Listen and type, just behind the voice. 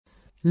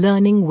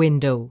learning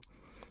window.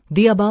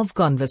 The above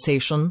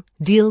conversation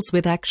deals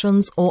with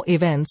actions or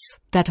events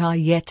that are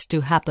yet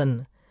to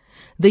happen.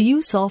 The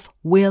use of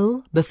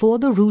will before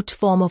the root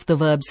form of the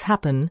verbs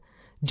happen,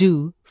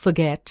 do,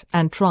 forget,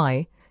 and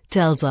try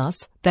tells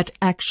us that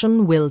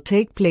action will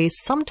take place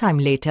sometime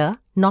later,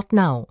 not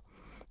now.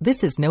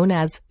 This is known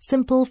as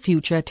simple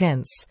future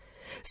tense.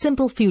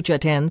 Simple future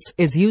tense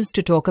is used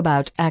to talk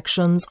about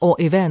actions or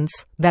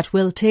events that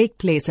will take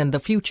place in the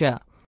future.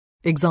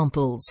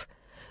 Examples: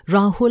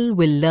 Rahul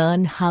will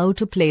learn how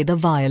to play the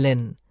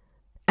violin.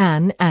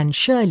 Anne and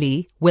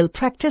Shirley will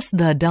practice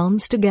the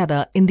dance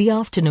together in the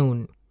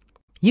afternoon.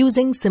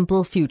 Using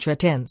simple future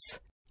tense,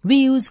 we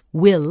use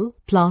will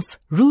plus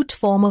root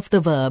form of the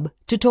verb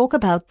to talk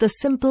about the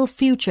simple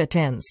future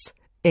tense.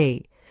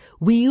 A.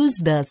 We use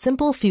the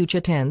simple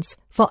future tense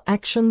for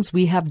actions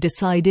we have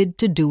decided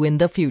to do in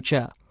the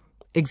future.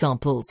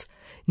 Examples: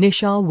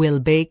 Nisha will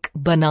bake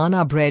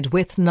banana bread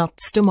with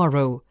nuts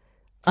tomorrow.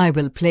 I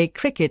will play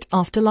cricket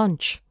after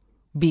lunch.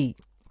 B.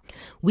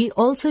 We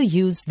also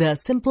use the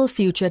simple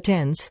future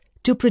tense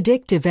to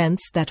predict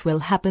events that will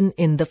happen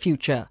in the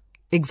future.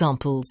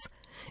 Examples: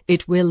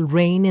 It will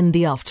rain in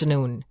the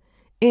afternoon.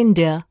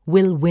 India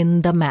will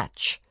win the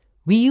match.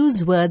 We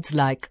use words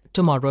like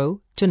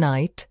tomorrow,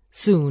 tonight,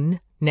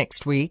 soon,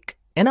 next week,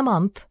 in a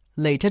month,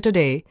 later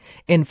today,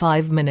 in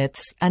 5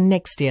 minutes, and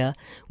next year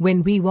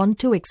when we want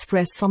to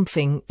express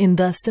something in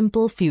the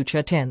simple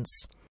future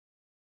tense.